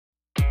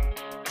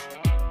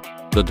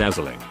The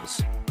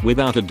Dazzlings.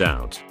 Without a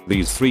doubt,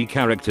 these three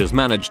characters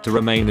managed to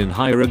remain in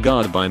high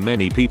regard by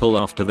many people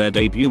after their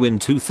debut in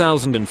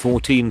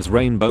 2014's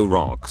Rainbow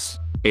Rocks.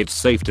 It's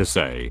safe to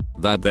say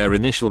that their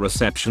initial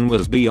reception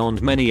was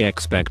beyond many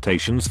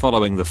expectations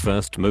following the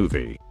first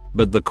movie.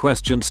 But the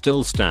question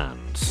still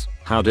stands,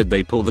 how did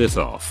they pull this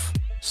off?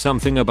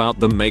 Something about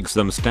them makes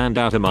them stand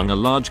out among a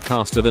large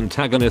cast of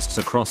antagonists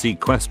across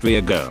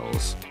Equestria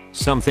girls.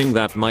 Something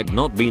that might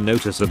not be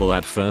noticeable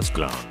at first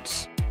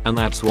glance. And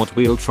that's what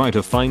we'll try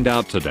to find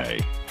out today.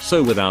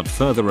 So without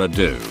further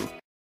ado,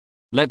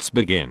 let's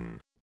begin.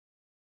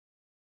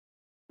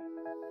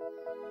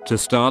 To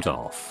start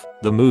off,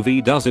 the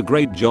movie does a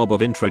great job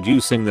of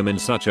introducing them in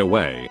such a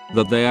way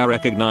that they are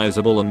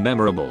recognizable and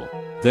memorable.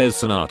 There's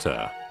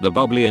Sonata, the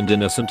bubbly and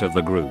innocent of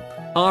the group,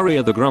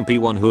 Aria the grumpy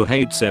one who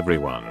hates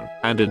everyone,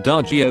 and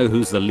Adagio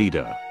who's the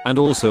leader and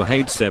also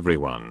hates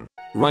everyone.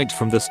 Right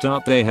from the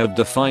start they have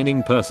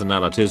defining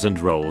personalities and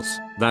roles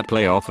that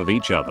play off of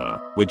each other,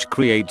 which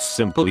creates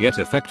simple yet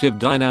effective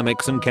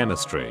dynamics and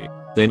chemistry.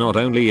 They not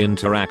only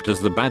interact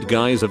as the bad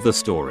guys of the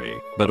story,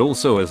 but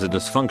also as a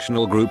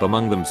dysfunctional group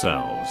among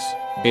themselves.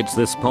 It's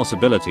this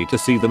possibility to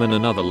see them in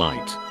another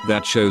light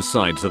that shows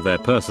sides of their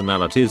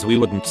personalities we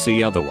wouldn't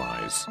see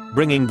otherwise,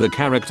 bringing the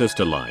characters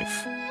to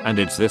life. And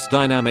it's this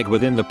dynamic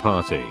within the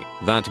party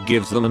that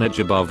gives them an edge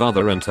above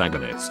other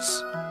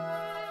antagonists.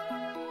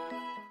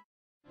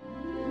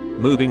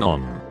 Moving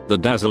on, the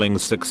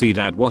Dazzlings succeed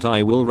at what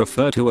I will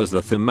refer to as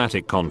the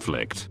thematic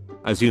conflict.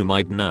 As you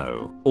might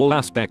know, all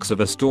aspects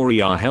of a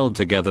story are held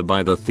together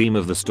by the theme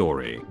of the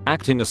story,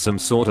 acting as some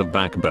sort of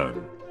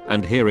backbone.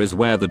 And here is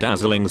where the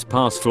Dazzlings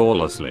pass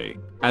flawlessly.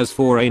 As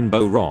for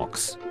Rainbow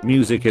Rocks,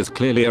 music is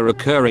clearly a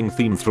recurring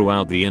theme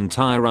throughout the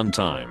entire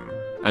runtime.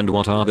 And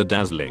what are the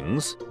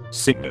Dazzlings?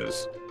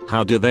 Singers.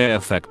 How do they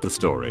affect the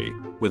story?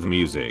 With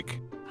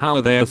music. How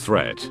are they a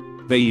threat?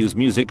 They use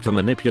music to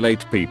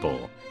manipulate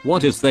people.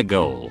 What is their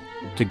goal?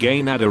 To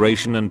gain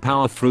adoration and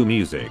power through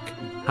music.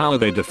 How are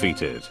they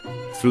defeated?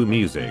 Through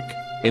music.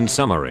 In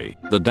summary,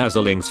 the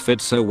Dazzlings fit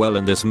so well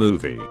in this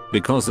movie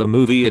because the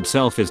movie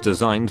itself is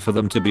designed for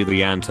them to be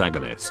the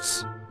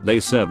antagonists. They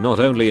serve not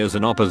only as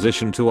an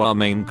opposition to our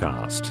main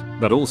cast,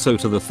 but also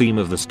to the theme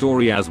of the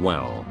story as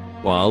well.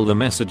 While the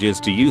message is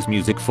to use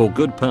music for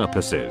good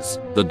purposes,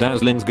 the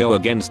Dazzlings go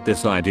against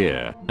this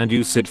idea and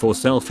use it for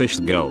selfish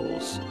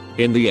goals.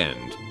 In the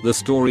end, the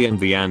story and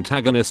the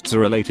antagonists are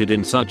related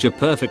in such a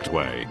perfect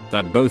way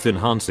that both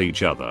enhance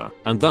each other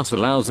and thus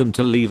allows them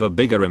to leave a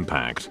bigger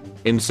impact.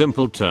 In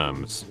simple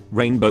terms,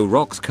 Rainbow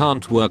Rocks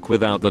can't work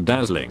without the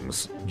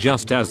Dazzlings,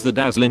 just as the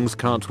Dazzlings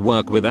can't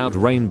work without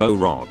Rainbow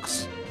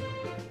Rocks.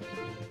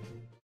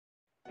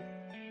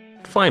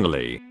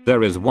 Finally,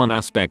 there is one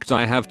aspect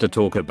I have to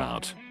talk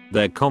about.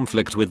 Their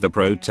conflict with the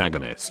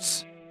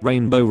protagonists.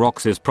 Rainbow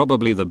Rocks is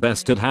probably the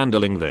best at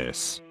handling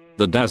this.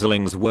 The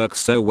Dazzlings work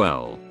so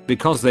well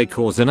because they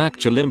cause an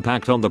actual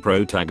impact on the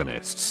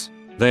protagonists.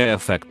 They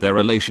affect their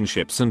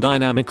relationships and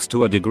dynamics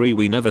to a degree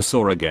we never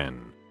saw again.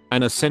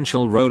 An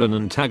essential role an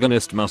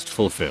antagonist must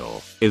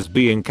fulfill is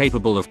being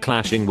capable of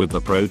clashing with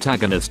the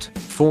protagonist,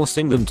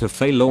 forcing them to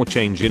fail or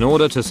change in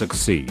order to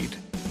succeed.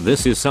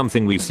 This is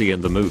something we see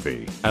in the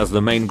movie as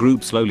the main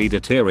group slowly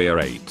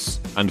deteriorates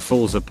and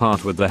falls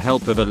apart with the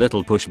help of a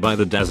little push by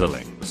the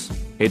Dazzlings.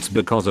 It's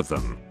because of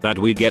them that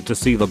we get to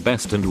see the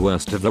best and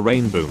worst of the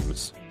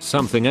Rainbows,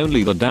 something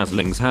only the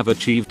Dazzlings have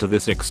achieved to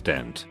this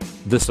extent.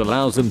 This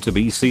allows them to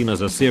be seen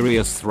as a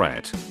serious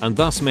threat and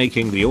thus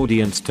making the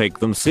audience take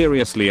them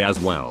seriously as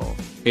well.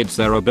 It's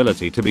their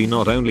ability to be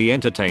not only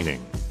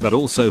entertaining, but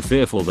also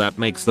fearful that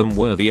makes them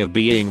worthy of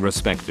being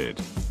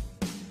respected.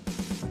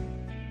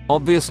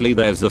 Obviously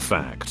there's the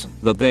fact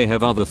that they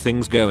have other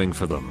things going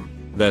for them.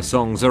 Their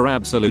songs are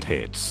absolute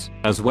hits,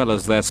 as well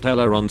as their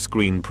stellar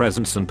on-screen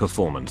presence and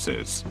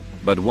performances.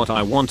 But what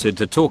I wanted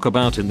to talk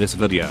about in this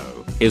video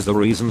is the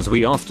reasons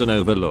we often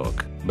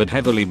overlook, but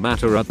heavily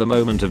matter at the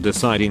moment of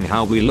deciding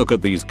how we look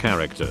at these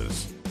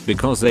characters.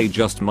 Because they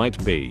just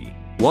might be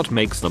what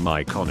makes them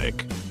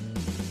iconic.